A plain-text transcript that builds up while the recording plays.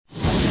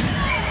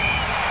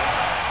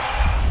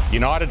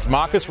United's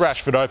Marcus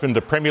Rashford opened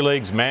the Premier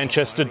League's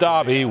Manchester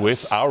derby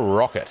with a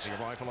rocket.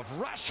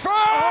 Rashford!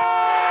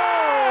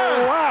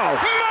 Oh, wow!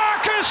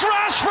 Marcus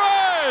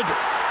Rashford,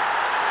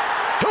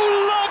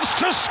 who loves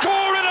to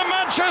score in a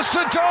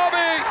Manchester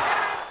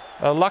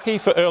derby. Lucky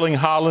for Erling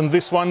Haaland,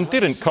 this one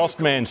didn't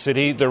cost Man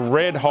City. The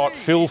red-hot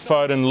Phil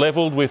Foden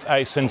levelled with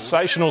a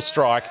sensational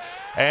strike,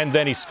 and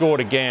then he scored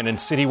again, and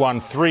City won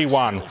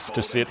 3-1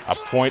 to sit a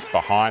point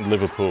behind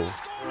Liverpool.